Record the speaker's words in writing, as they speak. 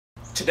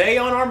Today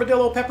on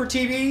Armadillo Pepper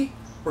TV,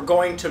 we're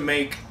going to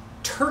make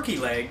turkey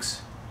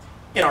legs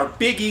in our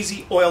Big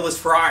Easy Oil-less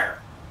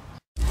fryer.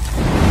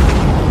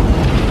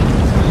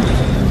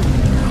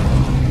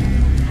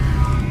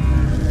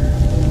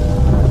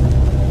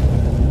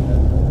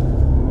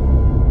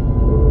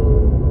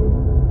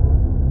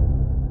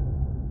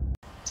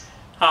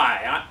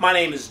 Hi, my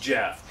name is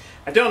Jeff.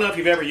 I don't know if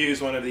you've ever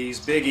used one of these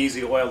Big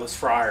Easy Oil-less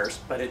fryers,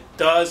 but it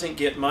doesn't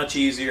get much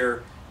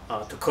easier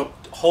to cook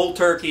whole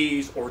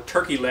turkeys or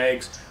turkey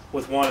legs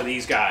with one of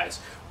these guys.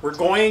 We're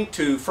going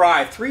to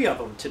fry 3 of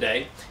them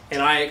today,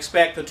 and I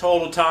expect the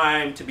total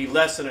time to be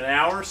less than an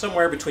hour,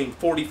 somewhere between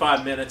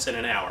 45 minutes and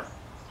an hour.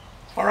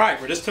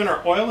 Alright, we're just turning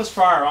our oil-less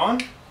fryer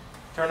on.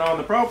 Turn on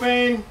the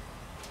propane.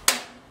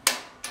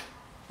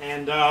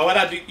 And what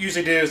I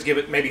usually do is give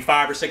it maybe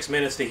 5 or 6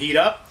 minutes to heat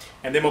up,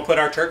 and then we'll put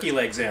our turkey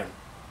legs in.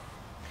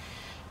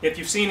 If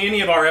you've seen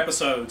any of our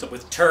episodes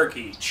with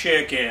turkey,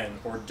 chicken,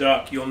 or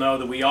duck, you'll know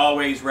that we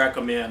always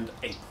recommend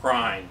a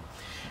brine.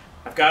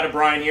 I've got a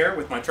brine here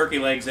with my turkey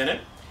legs in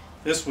it.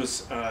 This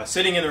was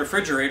sitting in the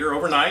refrigerator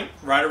overnight,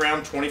 right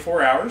around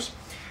 24 hours.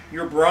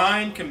 Your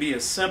brine can be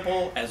as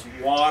simple as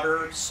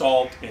water,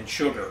 salt, and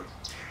sugar.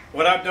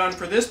 What I've done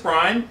for this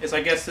brine is,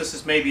 I guess this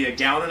is maybe 1.5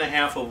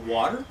 gallons of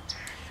water.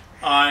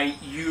 I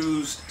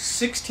used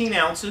 16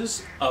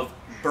 ounces of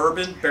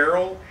Bourbon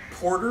Barrel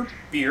Porter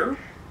beer.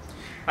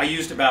 I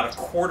used about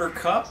 1/4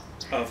 cup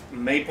of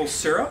maple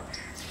syrup,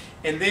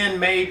 and then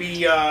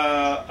maybe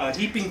a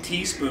heaping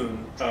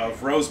teaspoon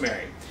of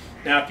rosemary.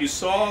 Now, if you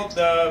saw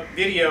the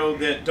video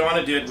that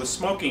Donna did with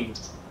smoking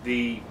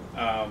the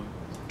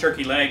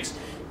turkey legs,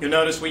 you'll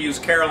notice we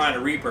used Carolina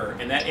Reaper,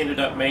 and that ended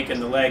up making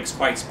the legs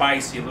quite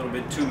spicy, a little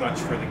bit too much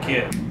for the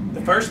kid.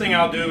 The first thing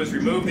I'll do is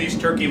remove these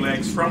turkey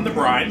legs from the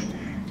brine.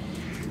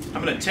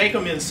 I'm going to take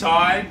them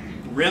inside,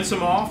 rinse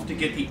them off to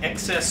get the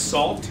excess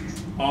salt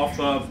off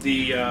of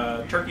the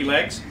turkey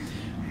legs.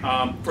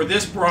 For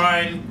this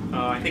brine,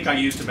 I think I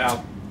used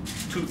about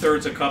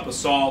 2/3 a cup of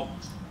salt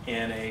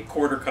and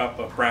 1/4 cup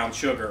of brown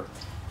sugar.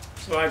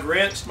 So I've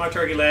rinsed my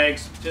turkey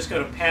legs, just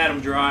going to pat them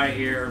dry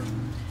here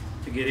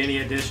to get any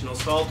additional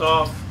salt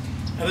off.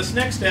 Now this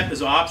next step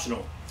is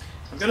optional.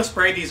 I'm going to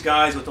spray these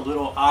guys with a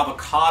little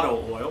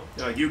avocado oil.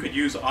 You could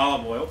use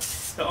olive oil.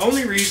 The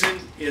only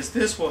reason is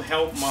this will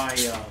help my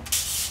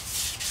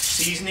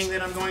seasoning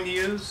that I'm going to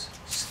use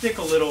stick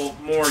a little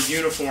more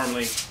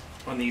uniformly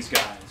on these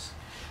guys.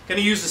 Going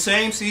to use the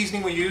same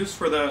seasoning we used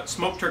for the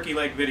smoked turkey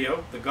leg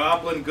video, the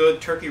Gobblin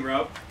Good Turkey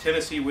Rub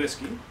Tennessee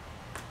whiskey.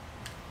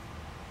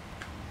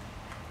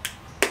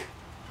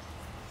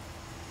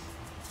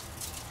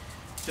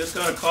 Just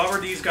going to cover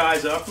these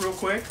guys up real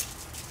quick,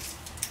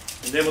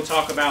 and then we'll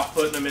talk about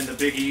putting them in the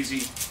Big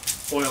Easy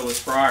Oil-less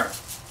fryer.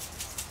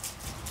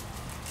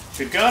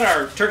 We've got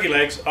our turkey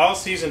legs all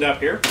seasoned up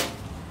here.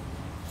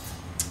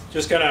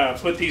 Just going to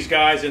put these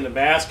guys in the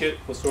basket.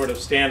 We'll sort of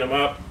stand them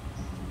up.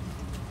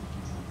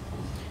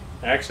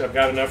 Actually, I've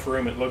got enough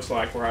room, it looks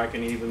like, where I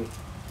can even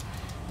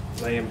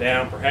lay them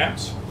down,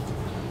 perhaps.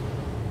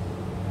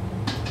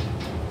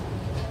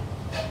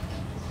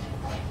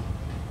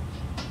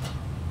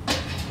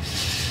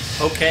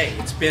 Okay,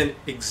 it's been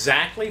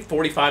exactly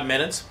 45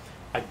 minutes.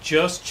 I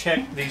just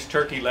checked these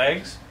turkey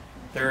legs.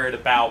 They're at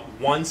about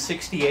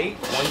 168,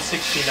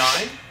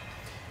 169.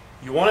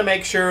 You want to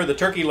make sure the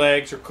turkey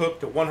legs are cooked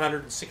to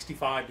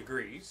 165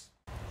 degrees.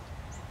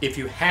 If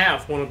you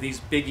have one of these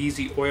Big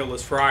Easy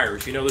Oil-less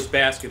fryers, you know this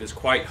basket is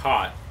quite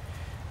hot,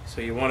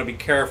 so you want to be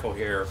careful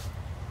here.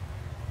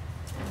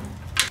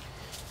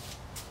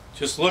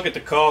 Just look at the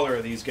color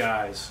of these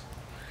guys.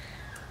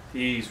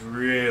 These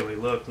really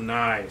look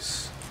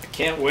nice. I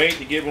can't wait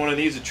to give one of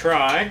these a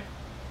try.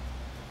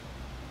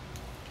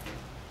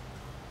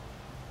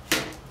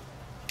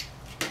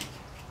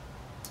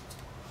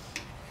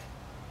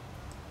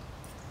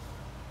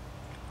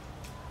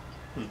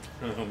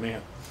 Oh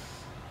man.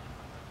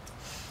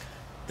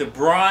 The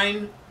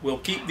brine will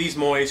keep these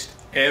moist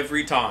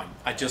every time.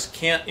 I just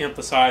can't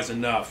emphasize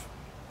enough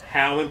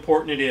how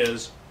important it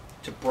is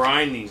to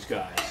brine these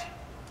guys.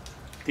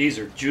 These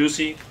are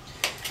juicy.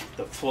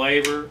 The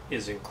flavor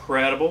is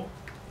incredible.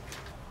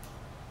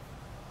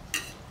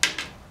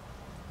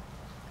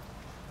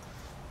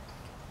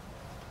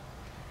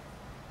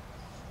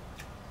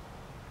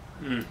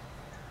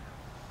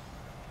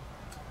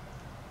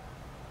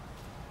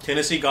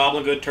 Tennessee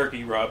Gobblin Good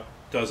Turkey Rub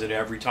does it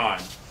every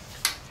time.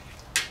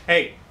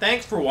 Hey,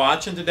 thanks for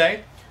watching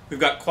today. We've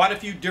got quite a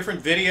few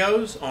different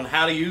videos on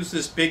how to use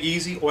this Big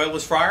Easy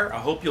Oil-less fryer. I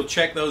hope you'll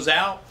check those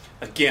out.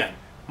 Again,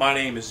 my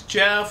name is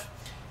Jeff.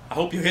 I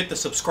hope you hit the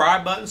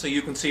subscribe button so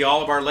you can see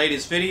all of our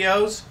latest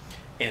videos.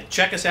 And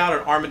check us out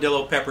at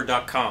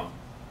armadillopepper.com.